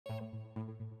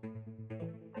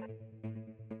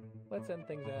Let's end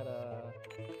things at a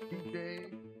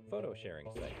TJ. photo sharing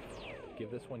site.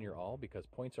 Give this one your all because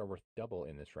points are worth double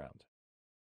in this round.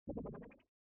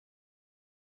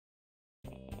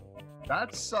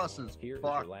 That's sus as Here is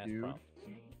fuck, your last dude. prompt.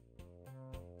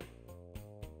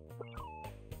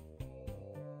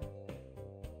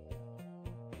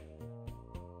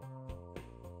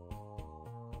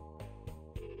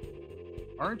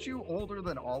 Aren't you older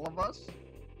than all of us?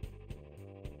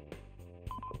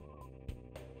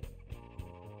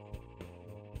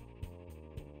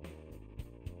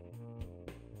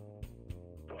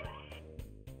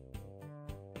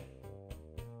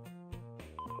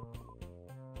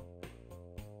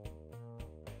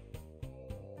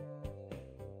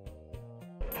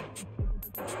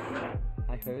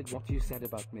 I heard what you said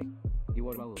about me. You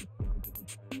are old.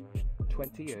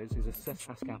 20 years is a sus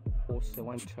gap, or so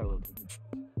I'm told.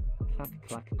 Clack,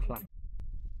 clack, clack.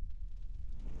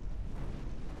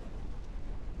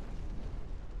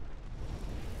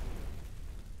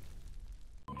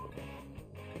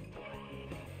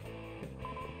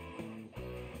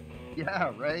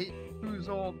 Yeah, right? Who's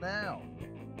old now?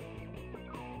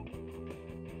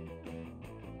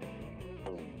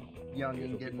 Young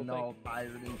and getting all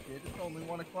tired and shit. It's only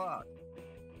 1 o'clock.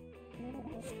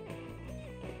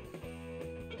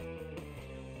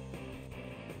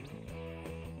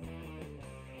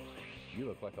 You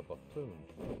look like a buffoon.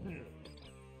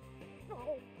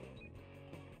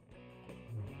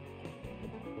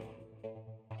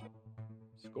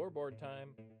 Scoreboard time.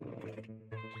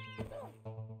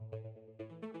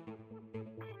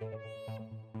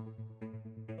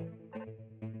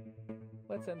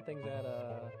 Let's end things at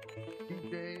a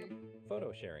TJ.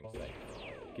 photo sharing site.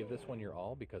 Give this one your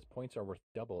all because points are worth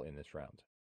double in this round.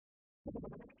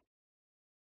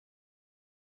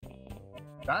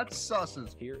 That's sus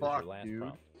as Here is fuck, your last dude.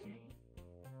 prompt.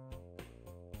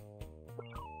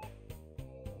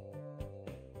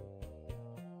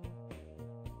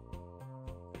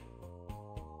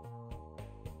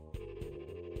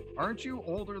 Aren't you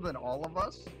older than all of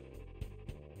us?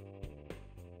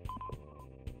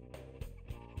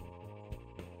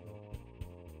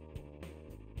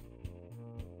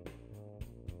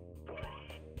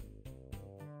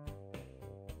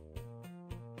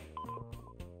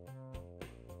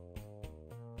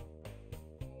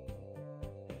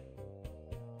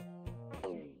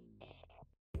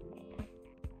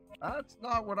 That's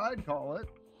not what I'd call it,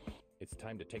 It's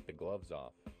time to take the gloves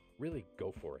off. Really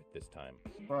go for it this time.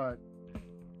 but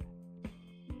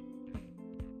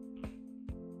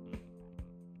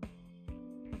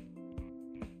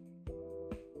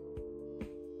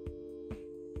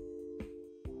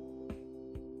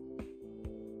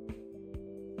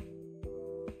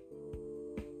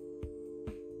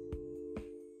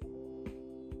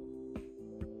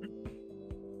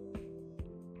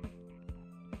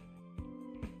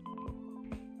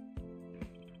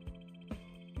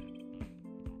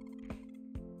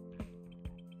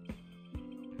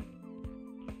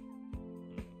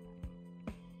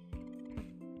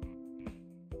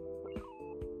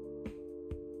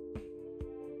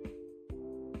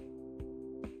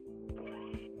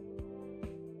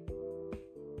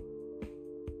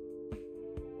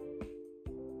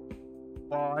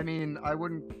well, I mean, I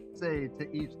wouldn't say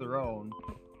to each their own.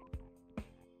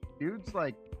 Dude's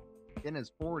like in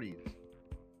his 40s.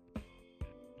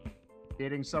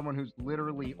 Dating someone who's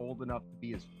literally old enough to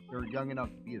be his, or young enough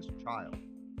to be his child.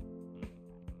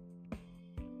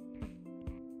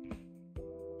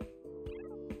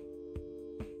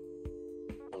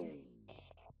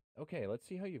 Okay, let's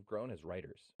see how you've grown as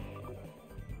writers.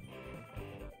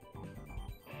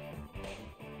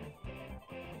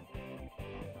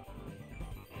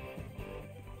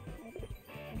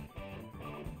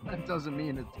 That doesn't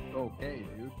mean it's okay,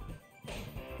 dude.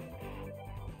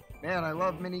 Man, I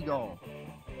love mini golf.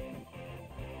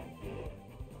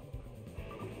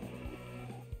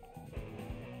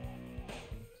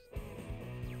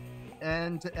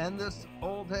 And to end this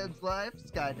old head's life,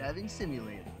 skydiving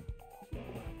simulator.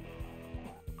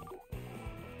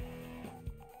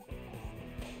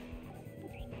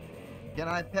 Can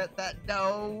I pet that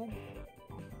dog?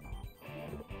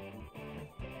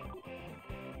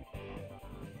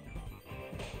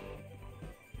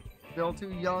 Still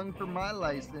too young for my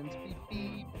license. Beep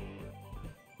beep.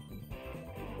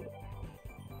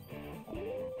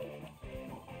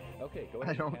 Okay, go I ahead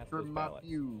and don't cast those trim my ballots.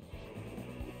 view.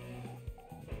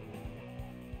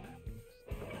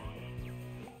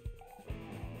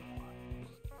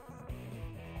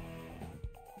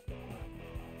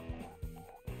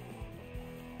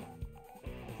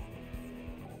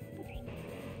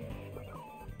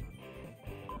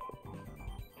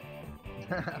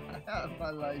 I have my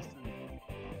license.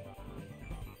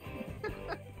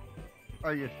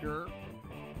 Are you sure?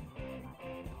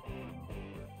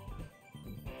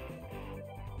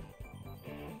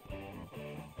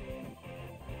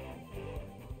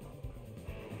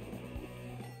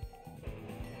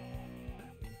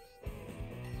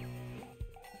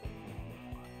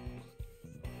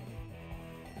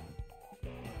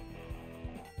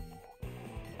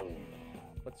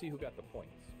 Let's see who got the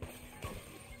points.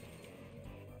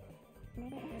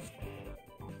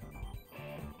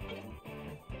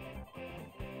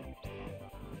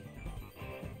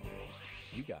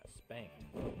 You got spanked.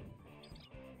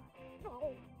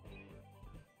 Oh.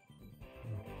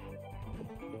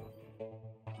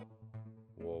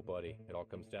 Whoa, buddy. It all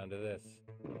comes down to this.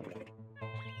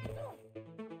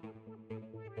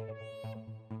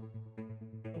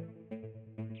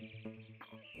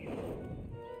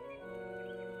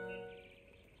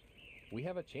 We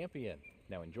have a champion.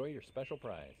 Now enjoy your special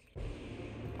prize.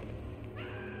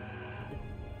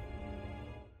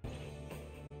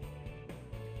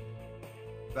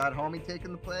 That homie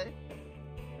taking the play?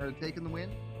 Or taking the win?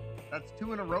 That's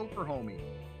 2 in a row for homie.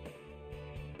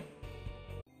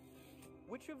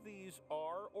 Which of these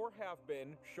are or have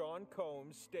been Sean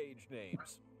Combs' stage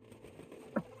names?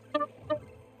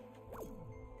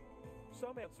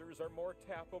 Some answers are more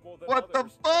tappable than What the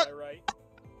others. fuck? Am I right?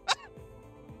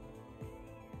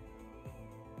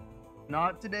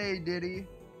 Not today, Diddy.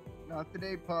 Not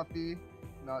today, Puffy.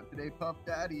 Not today, Puff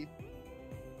Daddy.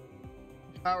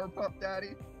 Power Puff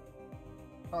Daddy.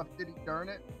 Puff Diddy, darn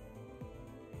it.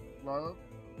 Love.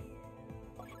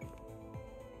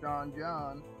 John.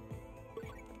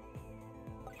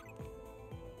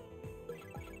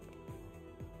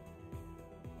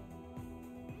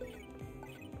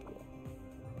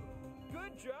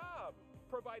 Good job!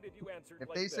 Provided you answered If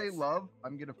like they this. say love,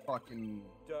 I'm gonna fucking...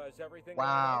 Does everything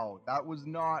Wow, that was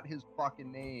not his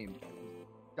fucking name. It was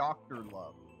Dr.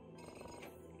 Love.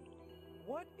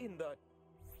 What in the...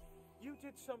 You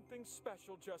did something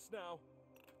special just now.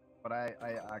 But I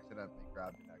accidentally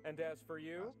grabbed an extra. And as for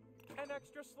you, an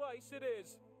extra slice it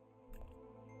is.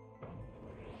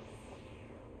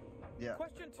 Yeah.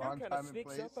 Question 2 wrong kind time of and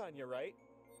sneaks place. up on you, right?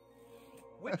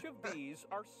 Which of these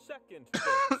are second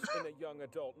books in a young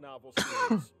adult novel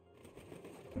series?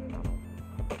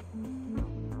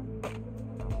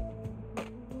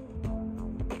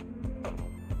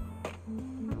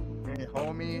 Hey,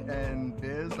 homie and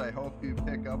Biz, I hope you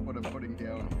pick up what I'm putting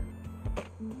down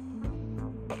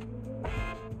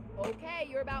Okay,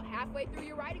 you're about halfway through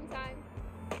your writing time.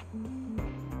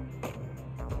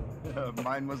 here.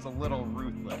 Mine was a little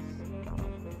ruthless.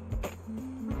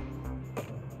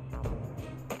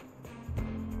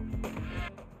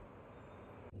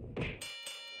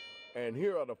 And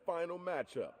here are the final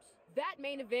matchups. That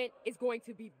main event is going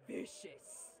to be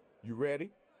vicious. You ready?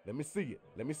 Let me see it.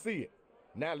 Let me see it.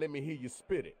 Now let me hear you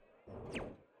spit it.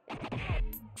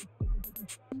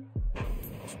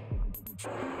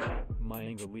 My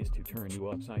angle is to turn you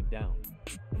upside down.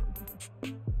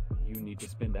 You need to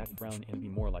spin that frown and be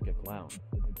more like a clown.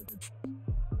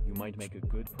 You might make a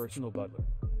good personal butler.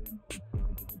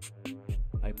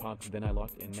 I popped, then I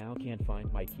locked, and now can't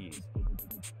find my keys.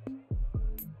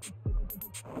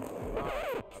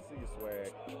 I see you,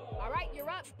 swag. All right, you're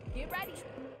up. Get ready.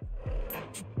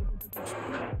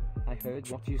 I heard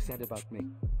what you said about me.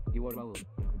 You are old.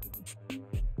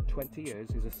 20 years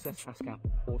is a sus ass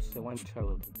or so I'm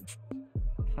told.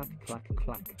 Clack, clack,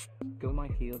 clack. Go my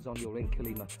heels on your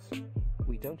wrinkly nuts.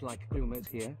 We don't like groomers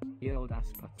here, you old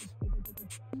ass putts.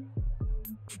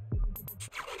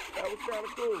 That was kind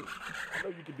of cool. I know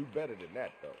you can do better than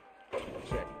that, though.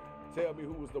 Check it. Tell me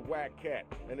who was the whack cat,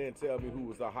 and then tell me who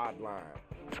was the hotline.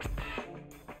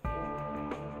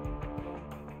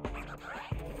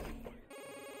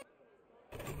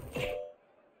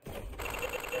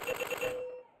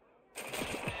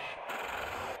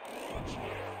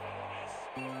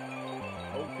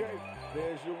 Okay,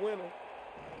 there's your winner.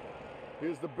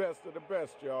 Here's the best of the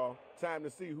best, y'all. Time to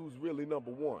see who's really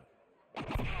number one.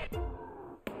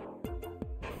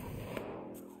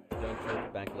 Don't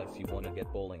talk back less you wanna get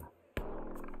bowling.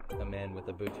 A man with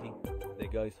a booty, there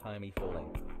goes homie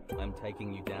falling. I'm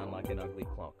taking you down like an ugly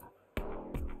clock.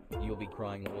 You'll be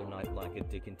crying all night like a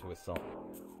dick into a sock.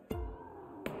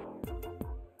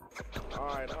 All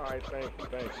right, thank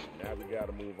you. Now we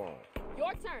gotta move on.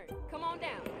 Your turn. Come on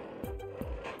down.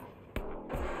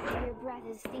 Your breath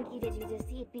is stinky. Did you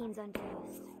just eat beans on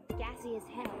toast? Gassy as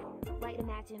hell. Light a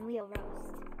match and we'll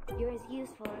roast. You're as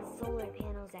useful as solar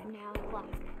panels and now a clock.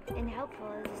 And helpful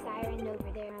as a siren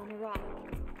over there on a rock.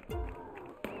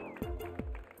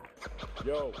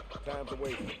 Yo, time's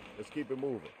wasting. Let's keep it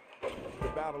moving. The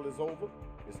battle is over.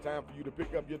 It's time for you to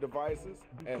pick up your devices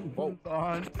and vote.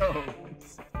 On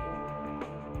toes.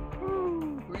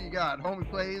 Who you got? Homie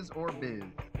plays or Biz?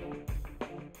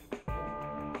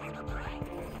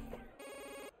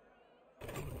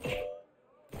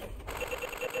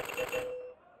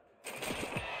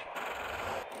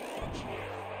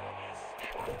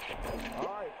 All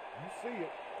right, you see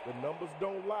it. The numbers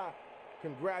don't lie.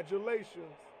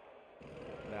 Congratulations.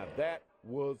 Now that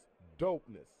was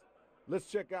dopeness. Let's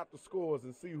check out the scores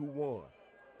and see who won.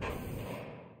 We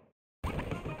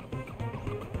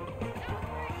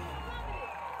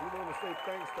want to say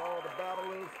thanks to all the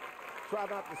battlers. Try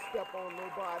not to step on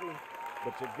nobody,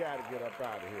 but you gotta get up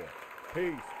out of here.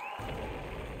 Peace.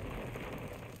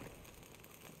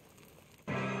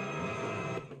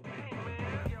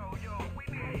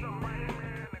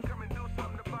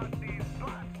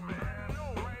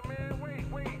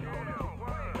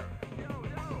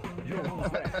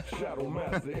 Shadow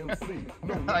Master MC.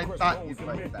 I thought you'd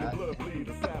like that. Blood bleed,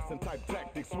 assassin type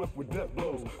tactics, swift with death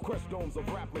blows. Crush domes of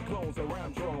rapping clones and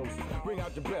rhyme drones. Bring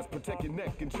out your best, protect your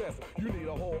neck and chest. You need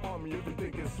a whole army if you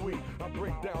think it's sweet. I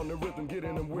break down the rhythm, get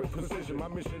in them with precision. My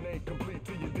mission ain't complete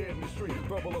till you're dead in the street.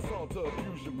 Verbal assault to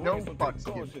abuse your brain, so take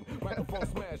caution. Microphone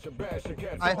smash or bash your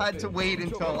cats. I had to wait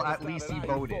until at least he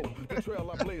voted.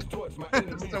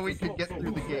 So we could get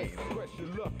through the game. Press your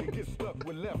luck and get stuck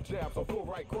with left jabs or full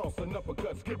right cross and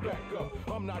uppercuts. Get back up.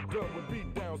 I'm not done with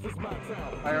beatdowns. This my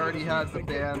town. I already had the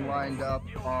band lined up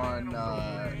on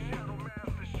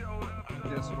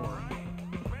Discord.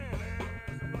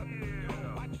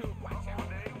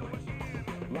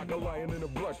 Like a lion in a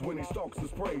brush when he stalks his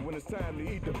prey. When it's time to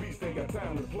eat, the beast ain't got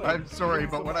time to play. I'm sorry,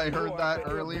 but when I heard that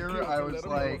earlier, I was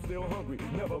like,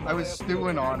 I was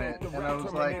stewing on it, and I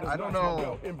was like, I don't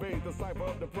know.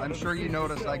 I'm sure you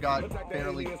noticed I got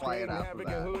fairly quiet after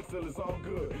that.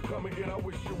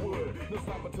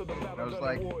 I was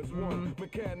like,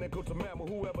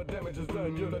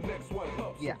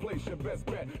 yeah.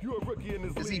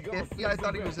 Is he 50? I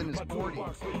thought he was in his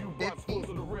 40s. 50.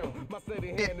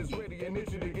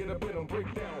 50.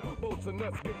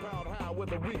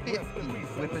 With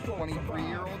a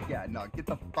 23-year-old? Yeah, no, get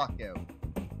the fuck out.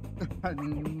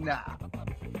 Nah.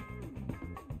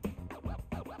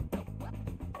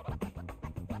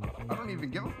 I don't even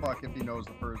give a fuck if he knows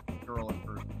the first girl in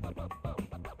person.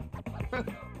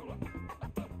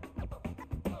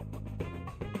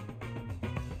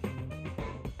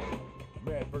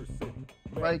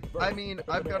 Like, I mean,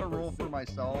 I've got a rule for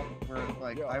myself where,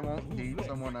 like, I won't date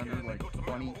someone under, like,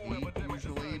 28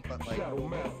 usually, but, like,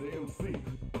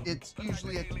 it's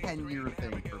usually a 10-year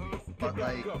thing for me. But,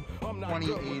 like,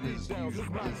 28 is usually,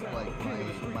 like,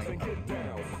 my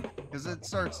because it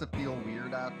starts to feel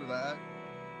weird after that.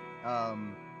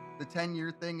 The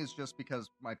 10-year thing is just because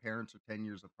my parents are 10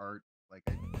 years apart. Like,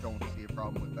 I don't see a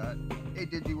problem with that. Hey,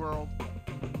 Digiworld.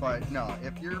 But no,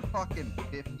 if you're fucking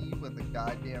 50 with a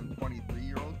goddamn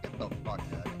 23-year-old, get the fuck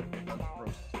out of here. That's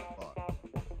gross as fuck.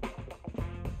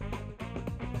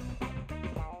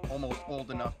 Almost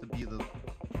old enough to be the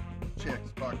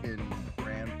chick's fucking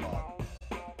grandfather.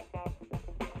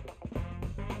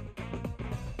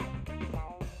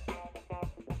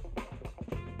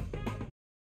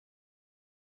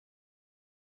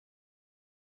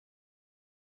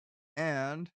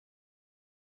 And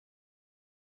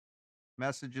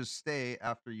messages stay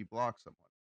after you block someone.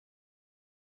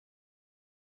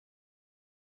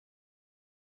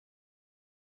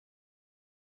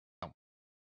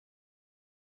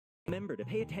 Remember to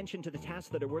pay attention to the tasks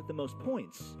that are worth the most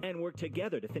points and work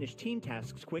together to finish team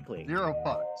tasks quickly. 0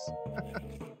 fucks.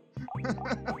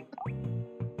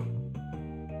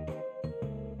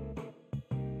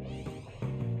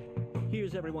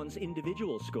 Here's everyone's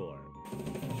individual score.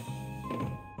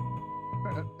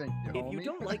 Thank you, If you homie.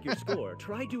 don't like your score,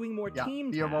 try doing more Yeah,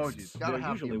 team the tasks. emojis. Gotta They're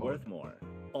have the usually emojis. worth more.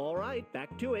 All right,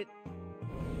 back to it.